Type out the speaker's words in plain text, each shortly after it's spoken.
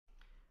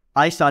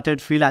I started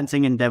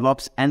freelancing in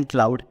DevOps and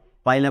cloud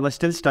while I was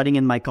still studying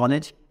in my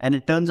college, and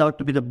it turns out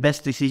to be the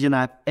best decision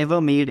I've ever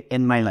made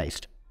in my life.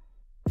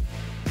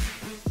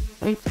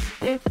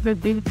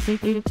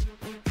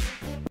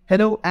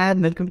 Hello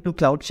and welcome to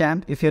Cloud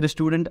Champ. If you're a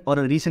student or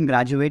a recent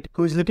graduate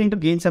who is looking to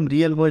gain some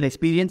real-world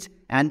experience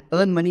and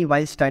earn money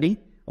while studying,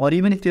 or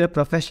even if you're a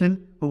professional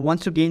who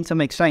wants to gain some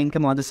extra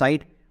income on the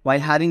side while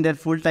having their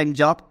full-time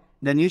job,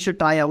 then you should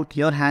try out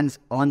your hands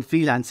on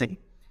freelancing.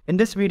 In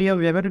this video,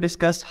 we are going to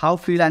discuss how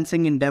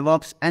freelancing in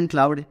DevOps and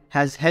cloud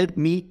has helped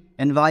me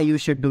and why you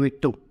should do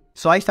it too.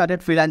 So I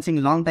started freelancing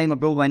a long time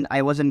ago when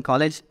I was in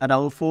college,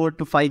 around 4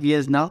 to 5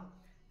 years now,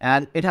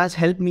 and it has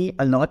helped me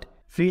a lot.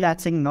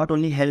 Freelancing not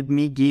only helped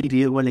me gain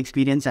real-world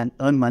experience and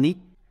earn money,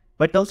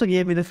 but it also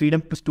gave me the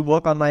freedom to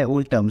work on my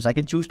own terms. I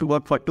can choose to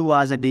work for 2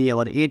 hours a day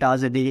or 8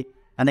 hours a day,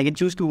 and I can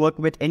choose to work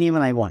with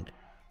anyone I want.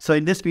 So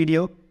in this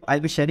video,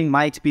 I'll be sharing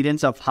my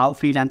experience of how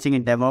freelancing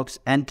in DevOps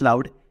and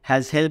cloud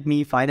has helped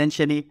me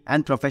financially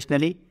and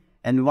professionally,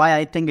 and why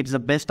I think it's the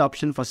best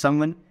option for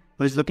someone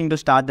who is looking to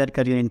start their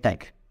career in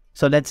tech.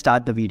 So let's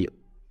start the video.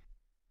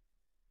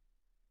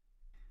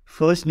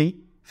 Firstly,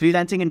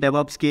 freelancing in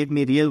DevOps gave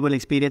me real-world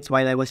experience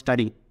while I was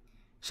studying.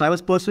 So I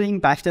was pursuing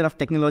Bachelor of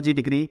Technology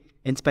degree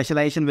in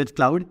specialization with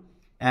cloud,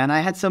 and I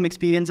had some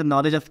experience and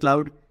knowledge of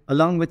cloud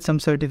along with some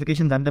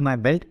certifications under my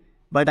belt,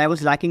 but I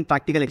was lacking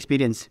practical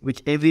experience,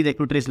 which every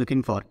recruiter is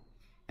looking for.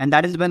 And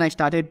that is when I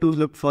started to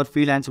look for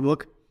freelance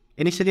work.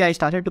 Initially, I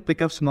started to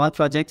pick up small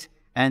projects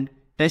and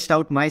test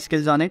out my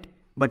skills on it,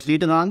 but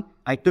later on,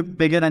 I took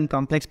bigger and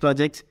complex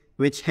projects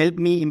which helped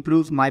me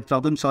improve my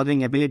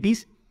problem-solving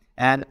abilities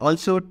and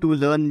also to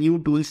learn new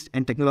tools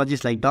and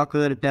technologies like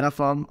Docker,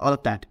 Terraform, all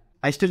of that.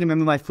 I still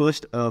remember my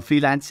first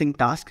freelancing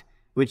task,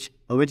 which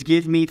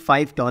gave me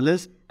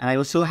 $5, and I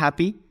was so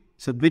happy.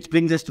 So which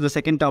brings us to the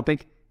second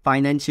topic,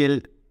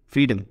 financial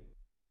freedom.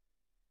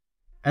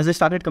 As I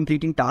started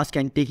completing tasks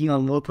and taking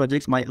on more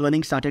projects, my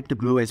earnings started to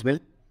grow as well.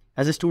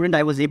 As a student,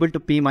 I was able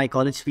to pay my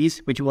college fees,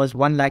 which was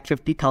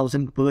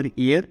 $150,000 per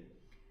year.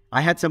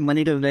 I had some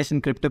money to invest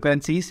in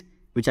cryptocurrencies,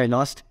 which I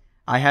lost.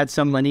 I had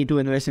some money to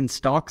invest in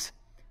stocks.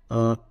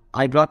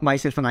 I brought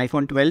myself an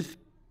iPhone 12,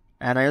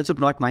 and I also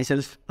brought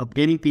myself a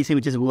gaming PC,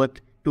 which is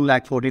worth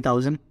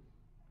 $240,000.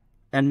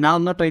 And now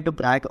I'm not trying to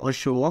brag or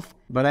show off,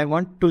 but I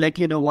want to let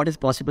you know what is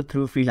possible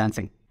through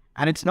freelancing.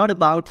 And it's not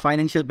about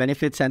financial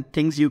benefits and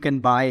things you can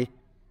buy,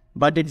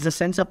 but it's a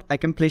sense of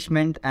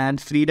accomplishment and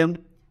freedom,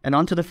 and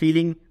also the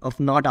feeling of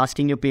not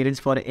asking your parents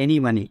for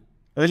any money.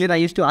 Earlier, I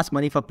used to ask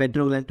money for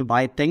petrol and to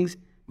buy things,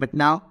 but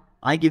now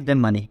I give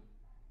them money.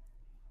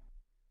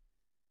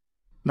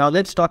 Now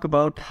let's talk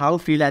about how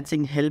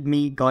freelancing helped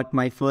me got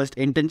my first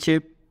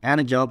internship and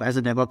a job as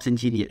a DevOps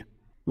engineer.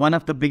 One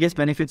of the biggest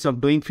benefits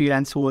of doing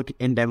freelance work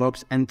in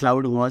DevOps and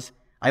cloud was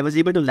I was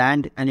able to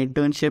land an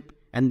internship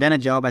and then a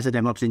job as a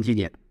DevOps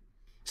engineer.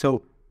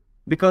 So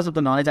because of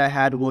the knowledge I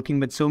had working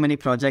with so many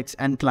projects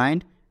and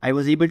clients, I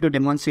was able to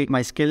demonstrate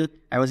my skill.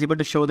 I was able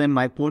to show them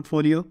my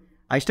portfolio.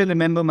 I still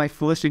remember my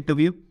first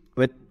interview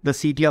with the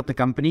CTO of the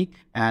company,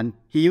 and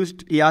he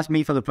asked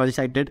me for the projects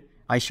I did.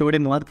 I showed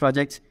him all the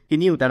projects. He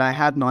knew that I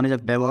had knowledge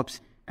of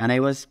DevOps, and I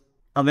was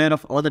aware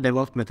of all the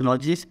DevOps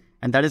methodologies,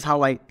 and that is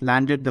how I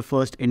landed the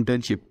first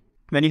internship.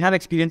 When you have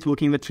experience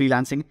working with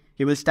freelancing,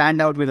 you will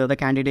stand out with other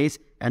candidates,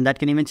 and that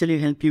can eventually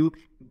help you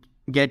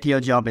get your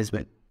job as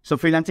well. So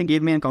freelancing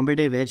gave me a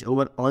competitive edge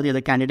over all the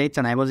other candidates,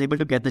 and I was able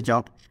to get the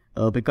job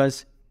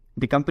because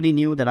the company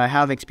knew that I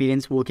have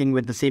experience working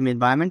with the same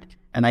environment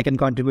and I can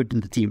contribute to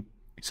the team.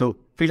 So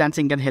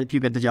freelancing can help you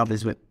get the job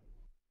as well.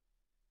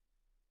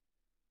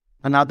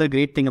 Another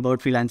great thing about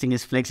freelancing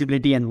is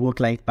flexibility and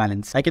work-life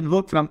balance. I can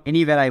work from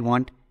anywhere I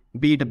want,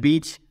 be it a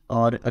beach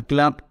or a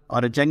club or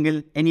a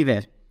jungle,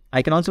 anywhere.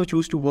 I can also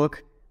choose to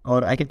work,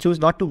 or I can choose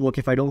not to work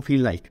if I don't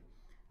feel like.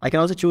 I can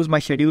also choose my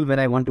schedule when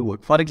I want to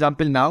work. For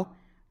example, now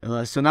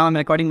I'm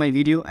recording my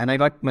video and I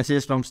got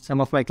messages from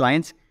some of my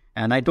clients,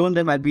 and I told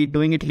them I'll be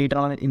doing it later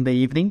on in the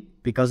evening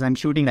because I'm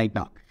shooting right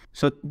now.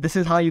 So this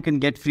is how you can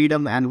get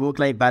freedom and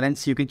work-life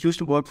balance. You can choose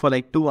to work for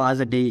like 2 hours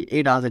a day,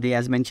 8 hours a day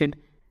as mentioned.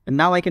 And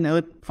now I can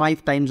earn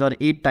 5 times or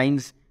 8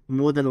 times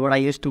more than what I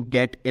used to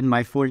get in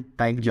my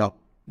full-time job.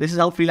 This is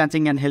how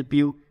freelancing can help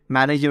you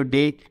manage your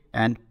day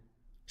and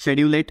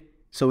schedule it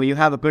so you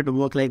have a good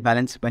work-life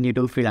balance when you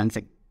do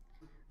freelancing.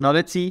 Now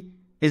let's see,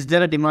 is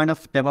there a demand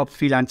of DevOps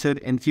freelancer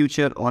in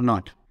future or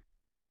not?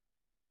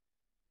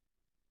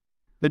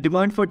 The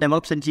demand for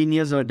DevOps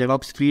engineers or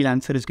DevOps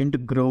freelancer is going to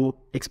grow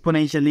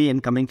exponentially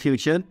in coming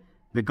future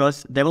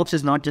because DevOps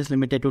is not just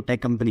limited to tech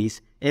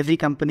companies. Every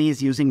company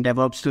is using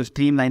DevOps to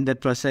streamline their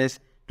process,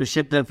 to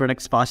ship their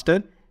products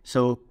faster.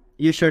 So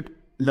you should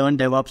learn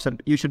DevOps, or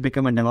you should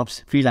become a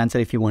DevOps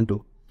freelancer if you want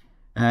to.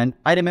 And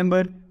I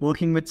remember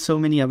working with so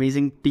many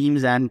amazing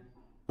teams and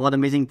all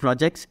amazing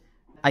projects.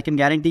 I can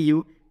guarantee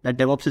you that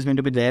DevOps is going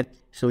to be there.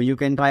 So you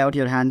can try out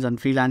your hands on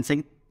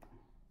freelancing.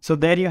 So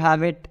there you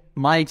have it,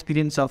 my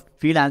experience of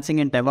freelancing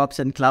in DevOps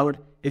and cloud.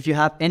 If you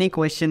have any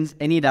questions,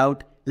 any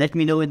doubt, let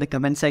me know in the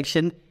comment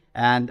section.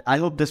 And I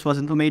hope this was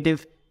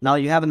informative. Now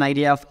you have an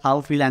idea of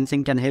how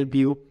freelancing can help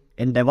you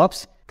in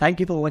DevOps. Thank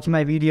you for watching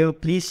my video.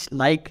 Please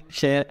like,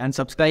 share, and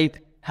subscribe.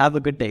 Have a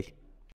good day.